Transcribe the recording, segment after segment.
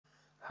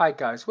Hi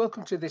guys,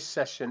 welcome to this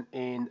session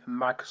in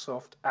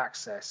Microsoft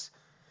Access.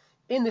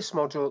 In this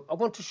module, I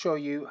want to show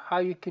you how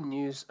you can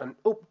use an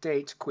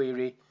update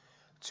query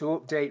to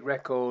update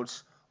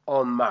records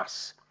en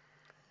masse.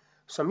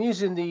 So I'm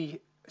using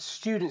the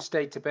students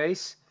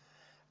database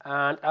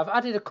and I've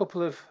added a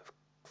couple of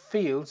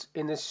fields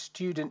in the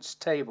students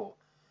table.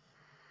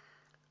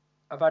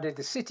 I've added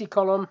the city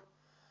column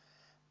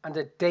and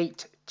a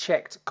date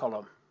checked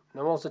column.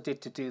 Now all I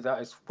did to do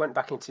that is went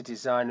back into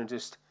design and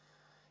just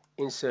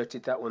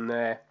inserted that one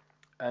there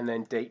and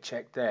then date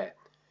check there.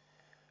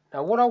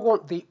 Now what I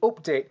want the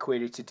update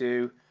query to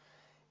do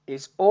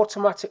is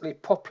automatically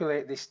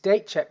populate this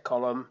date check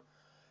column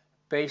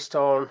based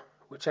on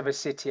whichever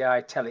city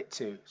I tell it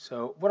to.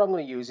 So what I'm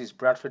going to use is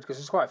Bradford, because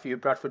there's quite a few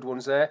Bradford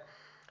ones there,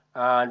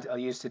 and I'll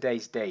use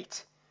today's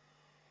date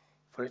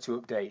for it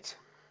to update.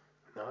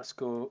 Now let's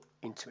go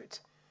into it.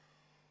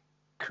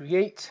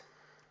 Create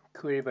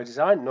query by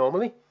design.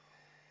 Normally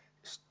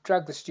just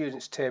drag the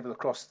students table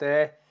across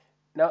there.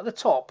 Now at the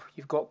top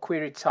you've got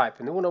query type,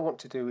 and the one I want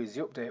to do is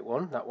the update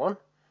one, that one.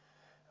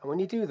 And when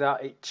you do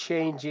that, it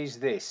changes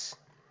this.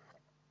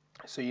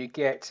 So you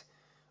get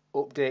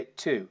update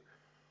to.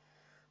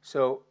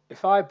 So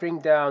if I bring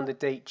down the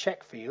date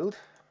check field,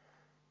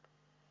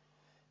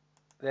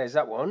 there's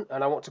that one,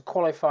 and I want to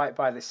qualify it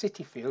by the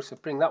city field, so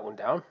bring that one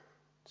down.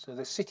 So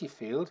the city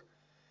field,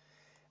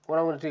 what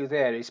I want to do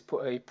there is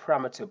put a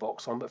parameter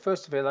box on. But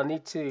first of all, I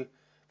need to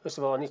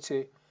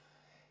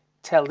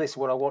tell this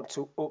what I want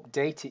to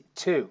update it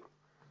to.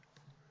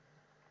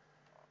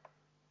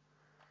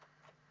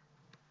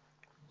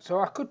 So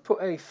I could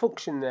put a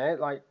function there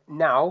like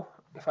now.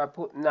 If I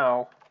put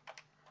now,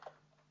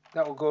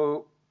 that will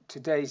go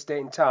today's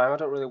date and time. I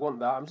don't really want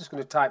that. I'm just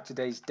going to type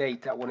today's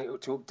date that I want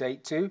it to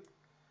update to,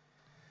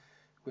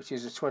 which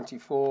is the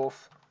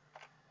 24th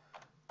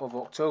of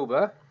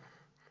October.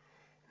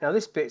 Now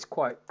this bit's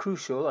quite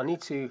crucial. I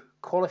need to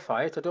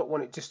qualify it. I don't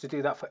want it just to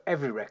do that for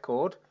every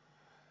record.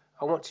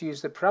 I want to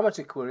use the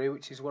parameter query,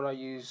 which is what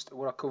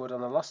I covered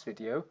on the last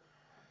video,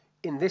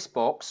 in this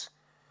box,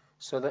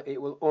 so that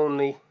it will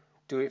only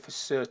do it for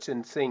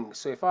certain things.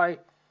 So if I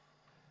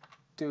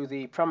do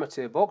the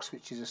parameter box,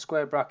 which is a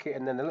square bracket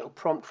and then a little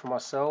prompt for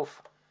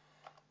myself,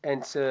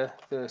 enter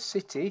the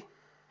city,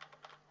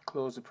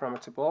 close the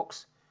parameter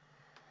box,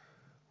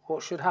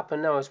 what should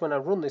happen now is when I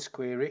run this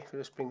query, if I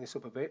just bring this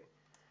up a bit,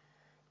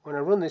 when I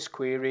run this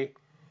query,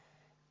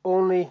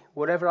 only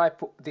whatever I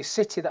put, the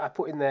city that I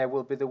put in there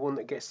will be the one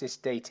that gets this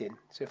date in.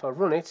 So if I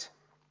run it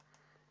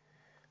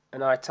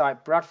and I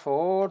type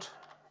Bradford,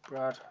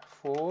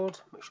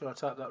 make sure I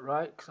type that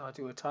right because I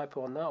do a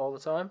typo on that all the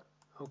time.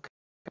 Okay,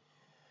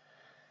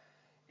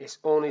 it's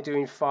only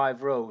doing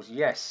 5 rows,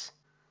 yes,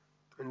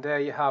 and there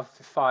you have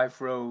the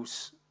 5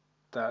 rows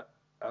that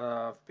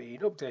have been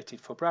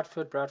updated for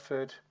Bradford,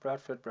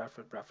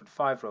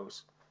 5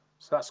 rows.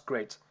 So that's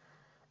great.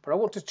 But I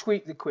want to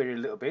tweak the query a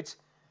little bit.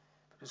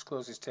 Just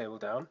close this table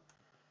down.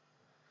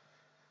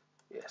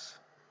 Yes.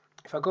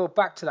 If I go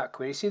back to that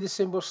query, see the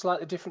symbol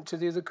slightly different to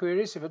the other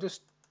queries? If I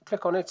just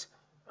click on it,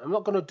 I'm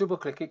not going to double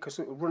click it because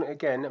it will run it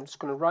again. I'm just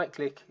going to right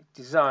click,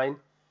 design.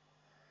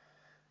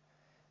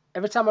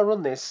 Every time I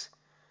run this,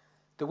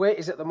 the way it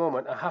is at the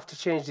moment, I have to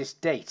change this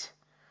date.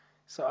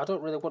 So I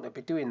don't really want to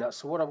be doing that.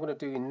 So what I'm going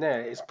to do in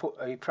there is put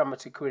a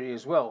parameter query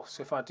as well.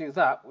 So if I do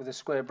that with a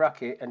square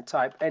bracket and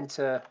type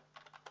enter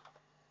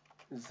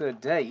the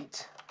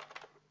date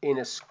in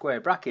a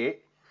square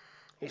bracket,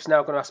 it's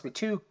now going to ask me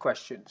 2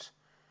 questions.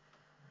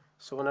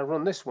 So when I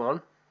run this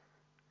one,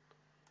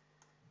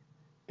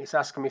 it's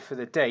asking me for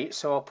the date,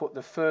 so I'll put the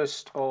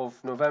 1st of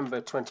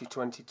November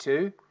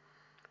 2022.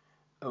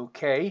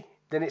 Okay,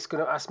 then it's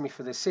going to ask me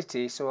for the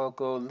city, so I'll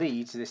go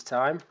Leeds this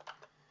time.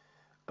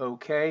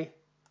 Okay,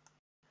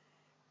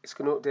 it's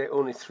going to update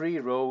only 3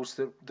 rows,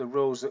 the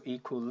rows that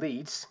equal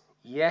Leeds.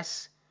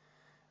 Yes,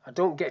 I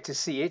don't get to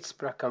see it,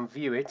 but I can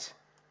view it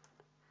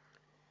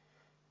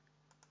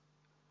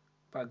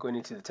by going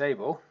into the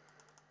table.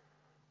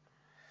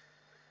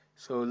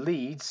 So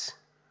Leeds,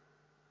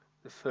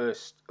 the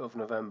 1st of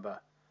November.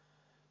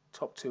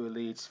 Top 2 are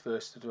Leeds,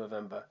 1st of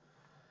November.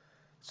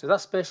 So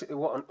that's basically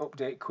what an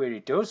update query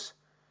does.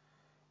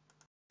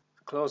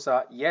 Close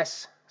that,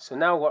 yes. So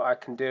now what I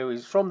can do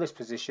is from this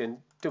position,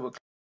 double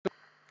click.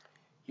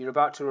 You're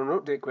about to run an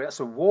update query. That's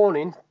a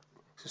warning.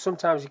 So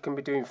sometimes you can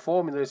be doing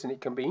formulas and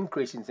it can be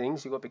increasing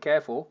things. You've got to be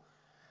careful.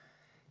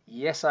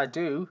 Yes, I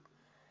do.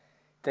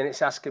 Then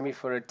it's asking me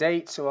for a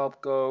date, so I'll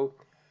go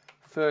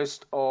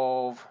 1st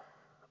of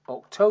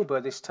October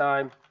this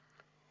time,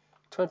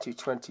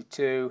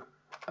 2022,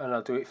 and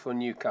I'll do it for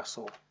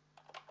Newcastle.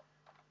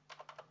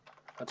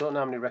 I don't know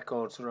how many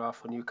records there are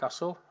for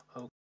Newcastle.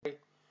 Okay,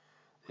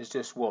 there's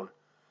just 1.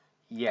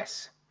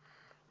 Yes.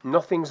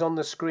 Nothing's on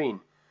the screen.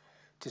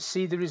 To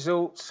see the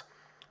results,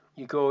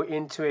 you go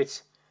into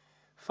it,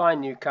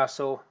 find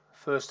Newcastle,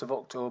 1st of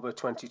October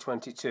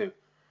 2022.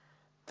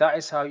 That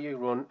is how you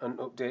run an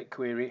update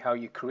query, how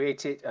you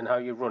create it and how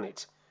you run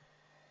it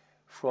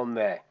from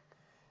there.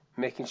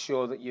 Making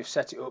sure that you've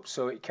set it up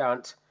so it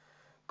can't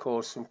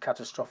cause some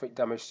catastrophic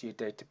damage to your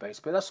database.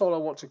 But that's all I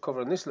want to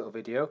cover in this little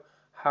video,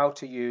 how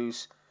to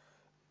use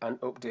an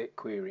update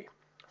query.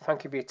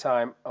 Thank you for your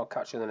time. I'll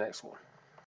catch you in the next one.